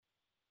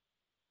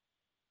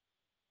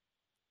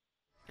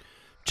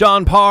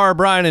John Parr,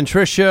 Brian, and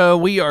Tricia,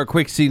 we are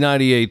Quick C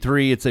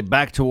 98.3. It's a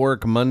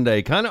back-to-work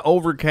Monday. Kind of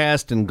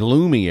overcast and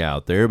gloomy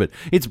out there, but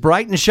it's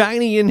bright and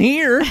shiny in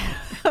here.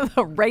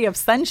 A ray of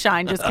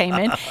sunshine just came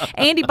in.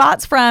 Andy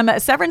Botts from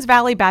Severns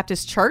Valley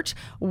Baptist Church,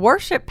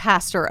 worship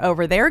pastor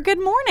over there.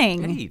 Good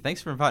morning. Hey,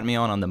 thanks for inviting me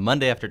on the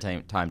Monday after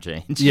time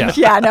change. Yeah.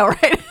 Yeah, I know,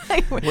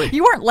 right?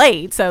 You weren't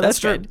late, so that's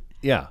true. good.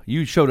 Yeah,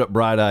 you showed up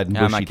bright-eyed and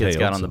Yeah, bushy-tailed. my kids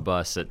got on the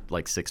bus at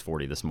like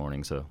 6:40 this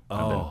morning, so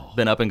I've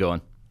been up and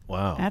going.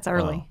 Wow. That's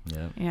early.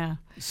 Wow. Yeah.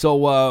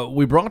 So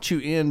we brought you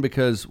in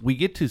because we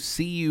get to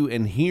see you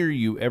and hear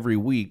you every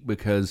week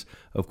because,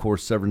 of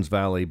course, Severns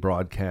Valley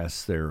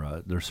broadcasts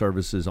their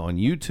services on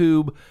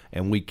YouTube,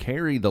 and we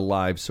carry the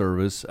live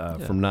service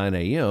from 9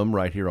 a.m.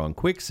 right here on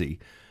Quixie.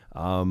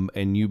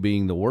 And you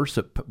being the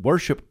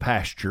worship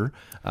pastor,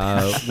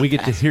 we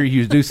get to hear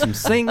you do some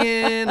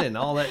singing and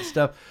all that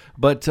stuff.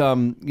 But,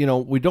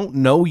 we don't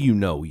know you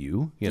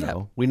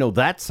know. We know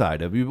that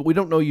side of you, but we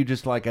don't know you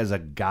just like as a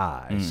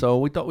guy. So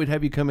we thought we'd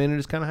have you come in and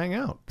just kind of hang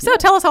out. So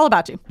tell us all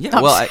about you.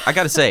 Yeah, well, I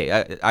got to say,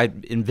 I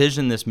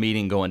envision this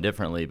meeting going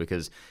differently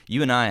because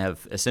you and I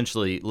have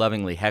essentially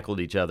lovingly heckled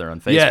each other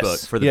on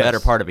Facebook for the better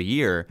part of a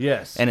year.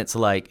 Yes. And it's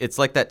like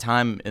that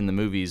time in the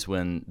movies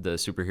when the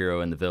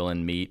superhero and the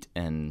villain meet,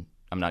 and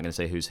I'm not going to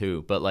say who's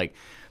who, but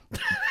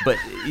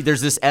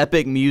there's this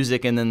epic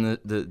music, and then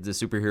the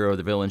superhero or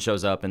the villain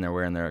shows up, and they're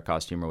wearing their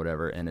costume or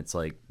whatever, and it's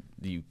like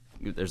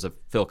there's a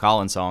Phil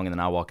Collins song, and then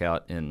I walk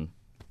out in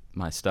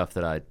my stuff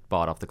that I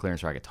bought off the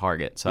clearance rack at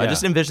Target. So I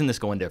just envision this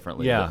going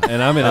differently. Yeah,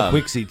 and I'm in a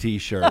Quixie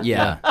t-shirt.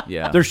 Yeah.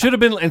 There should have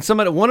been,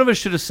 and one of us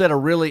should have said a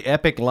really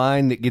epic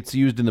line that gets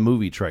used in the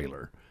movie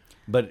trailer.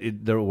 But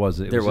there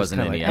wasn't. There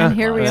wasn't any. And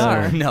here we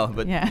are. No,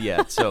 but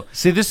yeah. So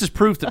see, this is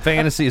proof that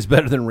fantasy is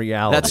better than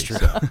reality. That's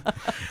true.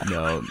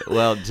 No,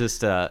 well,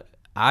 just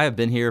I have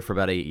been here for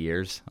about 8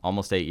 years,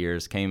 almost 8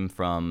 years. Came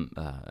from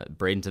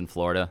Bradenton,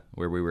 Florida,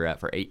 where we were at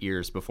for 8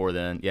 years before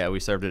then. Yeah, we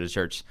served at a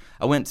church.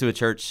 I went to a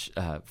church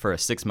for a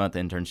 6-month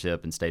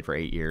internship and stayed for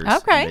 8 years.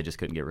 Okay. And they just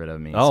couldn't get rid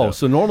of me.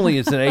 So normally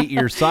it's an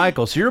 8-year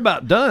cycle. So you're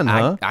about done,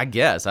 huh? I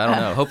guess. I don't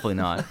know. Hopefully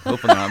not.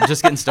 I'm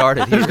just getting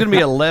started here. There's going to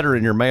be a letter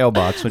in your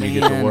mailbox when you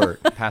get to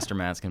work. Pastor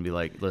Matt's going to be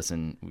like,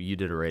 listen, you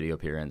did a radio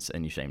appearance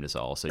and you shamed us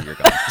all, so you're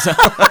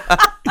gone.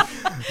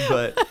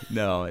 But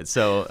no,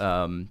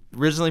 so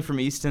originally from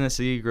East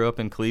Tennessee, grew up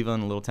in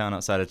Cleveland, a little town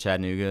outside of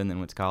Chattanooga, and then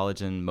went to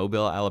college in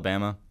Mobile,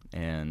 Alabama.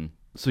 And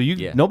so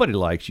nobody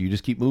likes you. You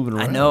just keep moving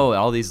around. I know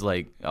all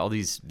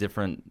these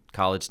different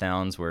college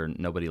towns where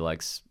nobody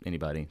likes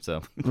anybody.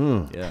 So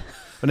yeah.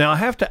 Now I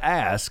have to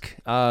ask.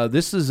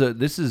 This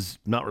is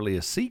not really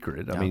a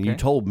secret. I mean, you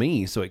told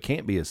me, so it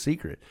can't be a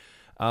secret.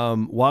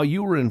 While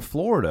you were in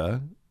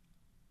Florida,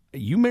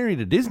 you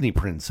married a Disney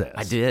princess.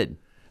 I did.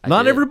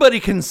 Not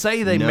everybody can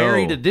say they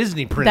married a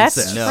Disney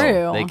princess. That's true.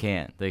 No, they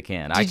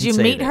can't. Did you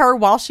meet her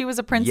while she was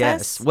a princess?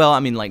 Yes. Well,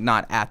 I mean,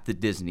 not at the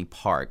Disney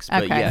parks,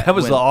 but yeah. That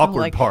was the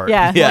awkward part.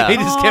 Yeah. He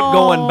just kept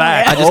going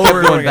back. I just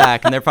kept going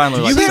back, and they're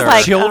finally Do you sir.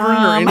 have children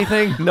or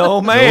anything?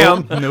 No,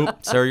 ma'am.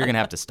 Nope. Sir, you're going to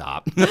have to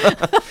stop.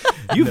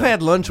 You've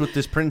had lunch with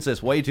this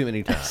princess way too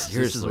many times.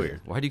 Seriously. This is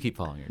weird. Why do you keep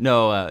following her?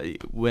 No,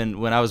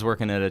 when I was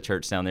working at a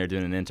church down there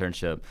doing an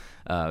internship,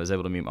 I was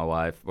able to meet my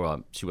wife.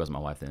 Well, she wasn't my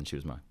wife then. She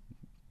was my,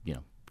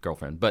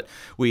 girlfriend. But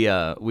we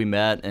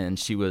met, and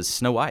she was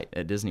Snow White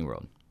at Disney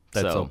World.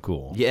 That's so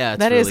cool. Yeah, it's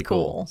that really is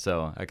cool.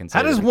 So I can say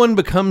how does one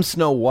become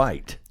Snow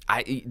White?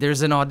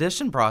 There's an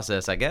audition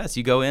process, I guess.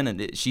 You go in,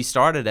 and she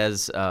started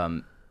as,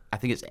 I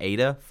think it's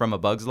Ada from A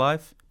Bug's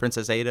Life,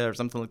 Princess Ada or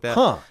something like that.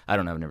 Huh. I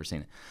don't know. I've never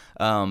seen it.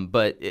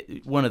 But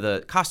one of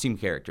the costume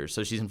characters.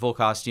 So she's in full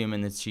costume,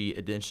 and then she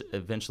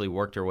eventually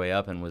worked her way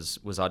up and was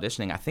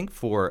auditioning, I think,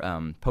 for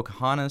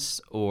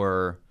Pocahontas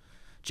or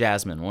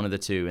Jasmine, one of the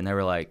two. And they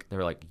were like,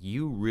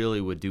 you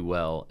really would do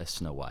well as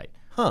Snow White.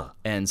 Huh.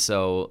 And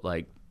so,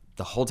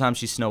 the whole time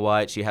she's Snow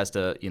White, she has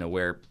to,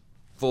 wear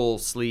full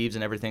sleeves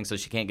and everything, so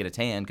she can't get a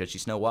tan because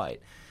she's Snow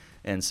White.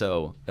 And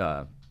so,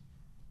 I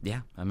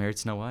married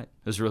Snow White.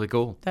 It was really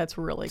cool. That's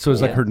really cool.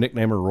 So is her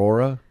nickname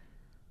Aurora?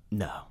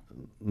 No.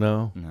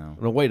 No,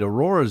 wait,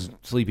 Aurora's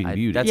Sleeping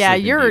Beauty. That's yeah,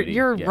 Sleeping Beauty.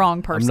 you're Yeah.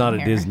 wrong person. I'm not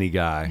here. a Disney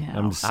guy. Yeah.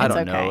 I'm just I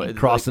don't know. okay.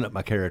 crossing up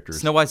my characters.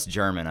 Snow White's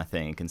German, I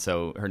think, and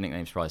so her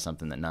nickname's probably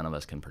something that none of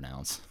us can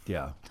pronounce.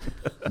 Yeah,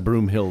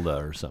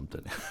 Broomhilda or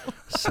something.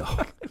 So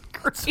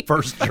it's the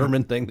first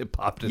German thing that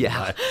popped into my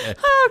head.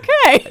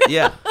 Okay.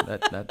 Yeah.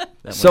 That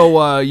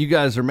So you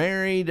guys are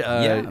married.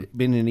 Yeah.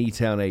 Been in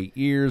E-Town 8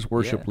 years.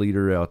 Worship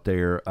leader out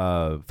there.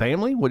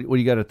 Family? What do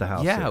you got at the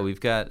house? Yeah, there?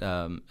 we've got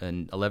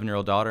an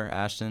 11-year-old daughter,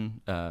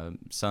 Ashton.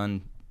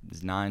 Son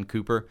is 9,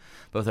 Cooper.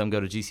 Both of them go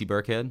to GC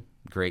Burkhead.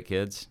 Great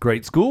kids.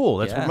 Great school.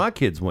 That's where Yeah. my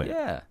kids went.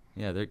 Yeah.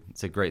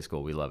 It's a great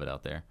school. We love it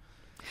out there.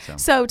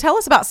 So tell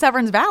us about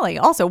Severns Valley.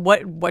 Also,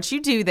 what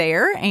you do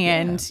there,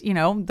 and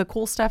the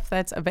cool stuff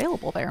that's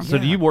available there. So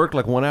do you work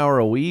like 1 hour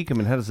a week? I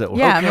mean, how does that work?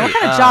 Yeah. I mean, what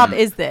kind of job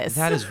is this?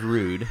 That is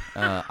rude.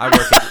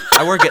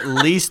 I work at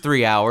least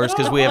 3 hours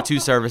because we have 2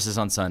 services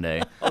on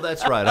Sunday. Oh,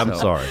 that's right. I'm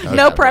sorry.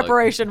 no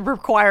preparation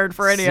required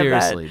for any of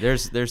that.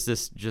 Seriously, there's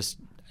this just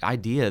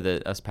idea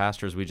that us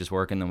pastors, we just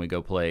work and then we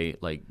go play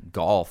like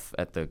golf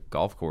at the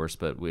golf course,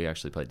 but we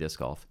actually play disc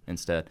golf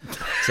instead.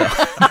 So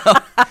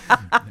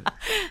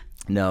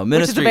no, ministry,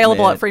 Which is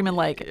available man, at Freeman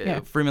Lake. Yeah.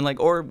 Freeman Lake,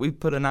 or we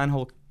put a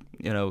 9-hole,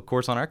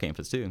 course on our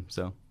campus too.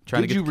 So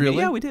trying Did to get you really?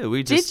 Yeah, we do.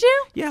 We Did just,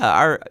 you?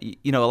 Yeah,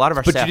 a lot of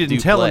our But staff you didn't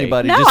do tell play.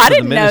 anybody. No, just I so the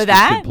didn't know ministers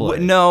that. could play.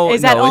 No,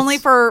 Is that no, only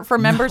it's- for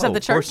members of No, the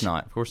church?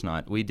 Of course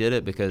not. We did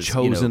it because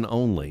Chosen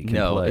only can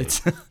no, play.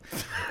 it's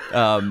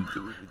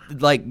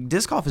like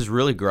disc golf is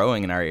really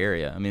growing in our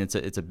area. I mean, it's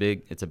a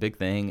big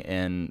thing,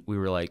 and we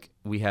were like,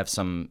 we have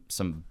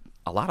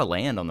a lot of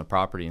land on the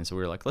property, and so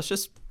we were like, let's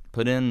just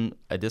put in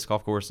a disc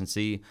golf course and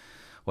see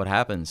what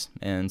happens.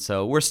 And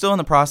so we're still in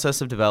the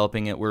process of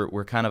developing it.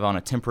 We're kind of on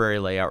a temporary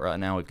layout right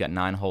now. We've got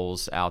 9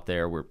 holes out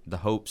there. The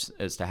hopes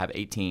is to have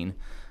 18.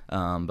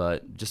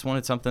 But just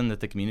wanted something that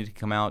the community can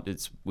come out.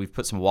 We've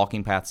put some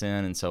walking paths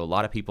in, and so a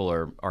lot of people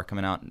are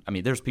coming out. I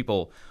mean, there's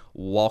people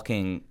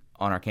walking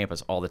on our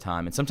campus all the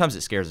time, and sometimes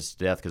it scares us to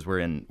death because we're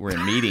in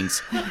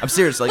meetings. I'm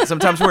serious. Like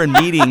sometimes we're in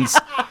meetings,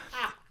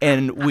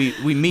 and we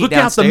meet Look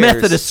downstairs. out, the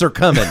Methodists are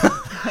coming.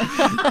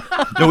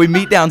 No, we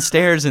meet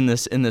downstairs in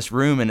this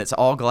room, and it's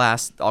all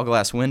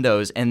glass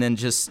windows, and then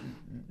just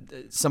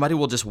somebody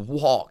will just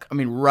walk. I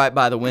mean, right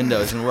by the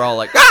windows, and we're all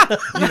like,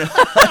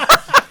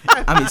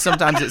 I mean,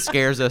 sometimes it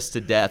scares us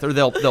to death, or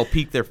they'll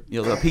peek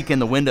they'll peek in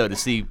the window to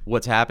see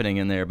what's happening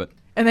in there, but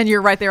And then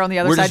you're right there on the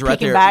other we're side just right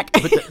peeking there. back.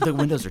 But the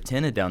windows are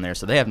tinted down there,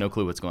 so they have no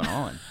clue what's going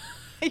on.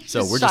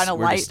 So Just we're shine just a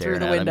we're light just through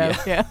staring the at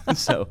 'em, window. Yeah.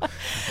 So,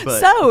 but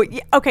So,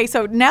 okay,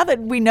 so now that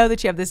we know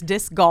that you have this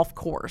disc golf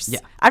course, Yeah.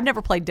 I've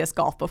never played disc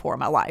golf before in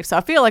my life, so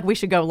I feel like we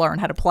should go learn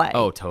how to play.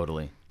 oh,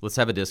 totally. Let's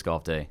have a disc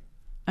golf day.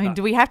 I mean,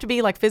 do we have to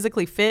be like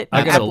physically fit? I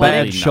and got a Absolutely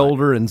bad not.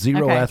 shoulder and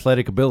zero Okay.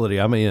 athletic ability.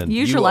 I'm in.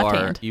 Use your left are,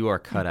 hand. You are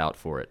cut out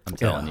for it. I'm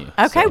telling you.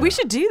 Okay, So, we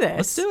should do this.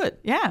 Let's do it.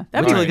 Yeah, Wait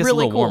that'd till be it gets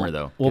really a little cool. warmer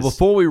though. Well, 'cause-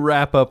 before we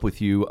wrap up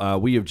with you,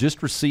 we have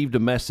just received a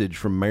message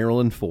from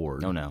Marilyn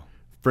Ford. Oh no.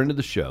 Friend of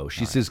the show.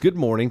 She says, "Good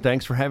morning.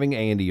 Thanks for having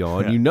Andy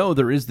on. You know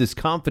there is this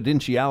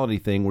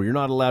confidentiality thing where you're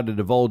not allowed to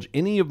divulge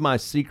any of my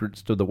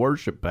secrets to the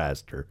worship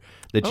pastor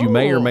that you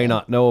may or may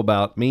not know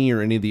about me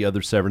or any of the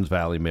other Severns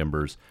Valley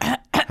members.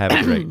 Have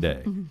a great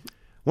day."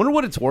 Wonder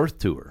what it's worth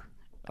to her.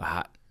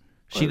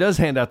 She does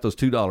hand out those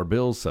 $2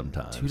 bills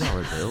sometimes.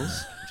 $2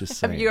 bills? Just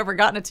saying. Have you ever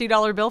gotten a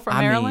 $2 bill from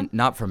I Maryland? mean,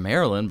 not from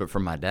Maryland, but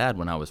from my dad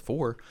when I was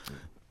 4.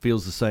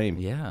 Feels the same.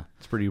 Yeah.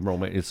 It's pretty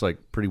romantic. It's like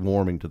pretty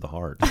warming to the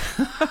heart.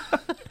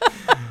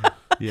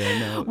 Yeah,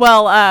 no.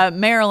 Well,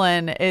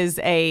 Maryland is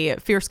a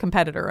fierce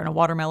competitor in a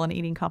watermelon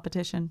eating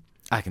competition.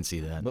 I can see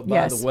that. But by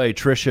Yes. the way,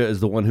 Trisha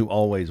is the one who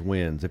always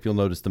wins. If you'll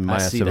notice the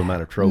massive that.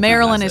 amount of trophies.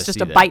 Maryland I is just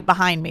see a that. bite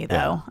behind me, though.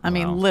 Yeah. I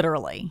mean,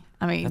 literally.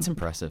 I mean, That's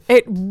impressive.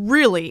 it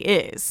really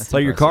is.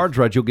 Play your impressive. cards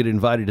right, you'll get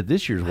invited to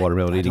this year's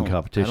watermelon eating I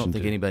competition. don't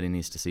think too. anybody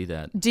needs to see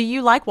that. Do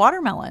you like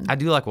watermelon? I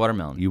do like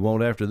watermelon. You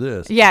won't after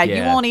this. Yeah, you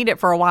Yeah. won't eat it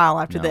for a while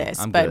after No, this.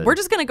 I'm But good. we're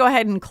just going to go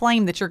ahead and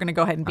claim that you're going to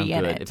go ahead and I'm be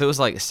in good. it. If it was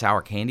like a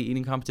sour candy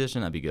eating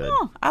competition, that'd be good.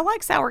 Oh, I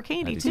like sour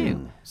candy, I do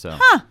too. So,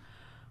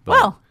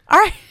 Well, all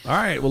right. All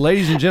right. Well,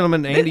 ladies and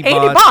gentlemen, Andy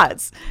Andy Botts.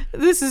 Botts.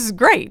 This is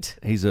great.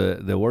 He's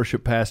the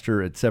worship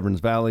pastor at Severns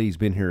Valley. He's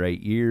been here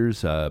 8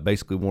 years.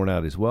 Basically worn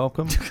out his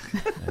welcome.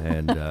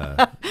 And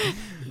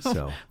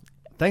so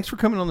thanks for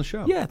coming on the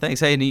show. yeah, thanks.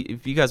 Hey, and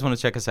if you guys want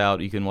to check us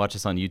out, you can watch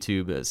us on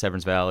YouTube at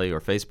Severns Valley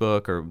or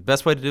Facebook. Or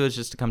best way to do it is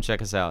just to come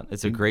check us out.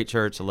 It's a great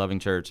church, a loving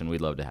church, and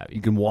we'd love to have You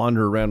you. can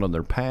wander around on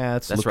their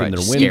paths, That's look right. in their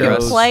Just You scare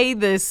can us. play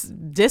this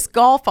disc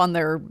golf on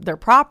their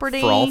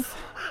property. Froth,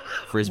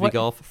 frisbee What?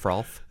 golf,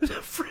 froth.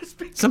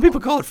 Some people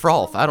call it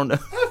froth. I don't know.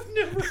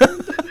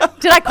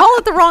 Did I call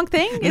it the wrong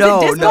thing? Is no,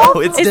 it disc no, golf?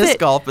 it's Is disc it-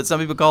 golf, but some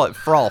people call it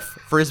froth,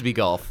 frisbee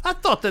golf, I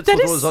thought that's That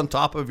what is- was on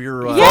top of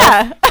your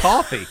Yeah.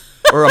 coffee.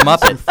 or a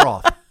muppet.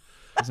 Froth.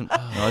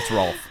 No, it's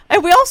Rolf.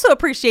 And we also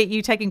appreciate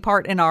you taking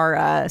part in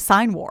our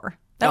sign war.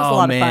 That was a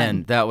lot man, of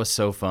fun. that was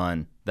so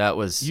fun. That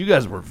was You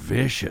guys were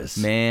vicious.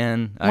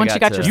 man. Once you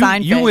got your to-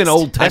 sign You went fixed.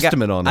 Old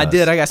Testament on us. I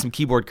did. I got some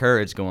keyboard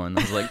courage going.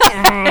 I was like,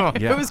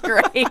 It was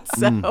great.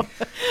 So,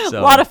 So-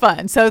 a lot of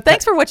fun. So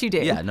thanks for what you do.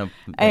 Yeah, no,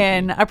 thank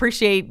and I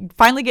appreciate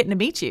finally getting to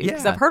meet you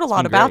because Yeah, I've heard a it's lot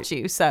been about great.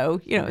 you. So,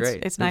 you know,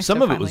 Great. it's nice. Some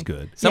to of it was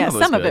finally- good. Some yeah, of it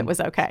was some of good. it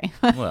was okay.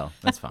 well,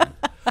 that's fine.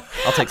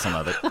 I'll take some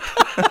of it.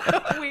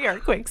 We are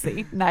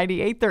Quixie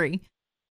 98.3.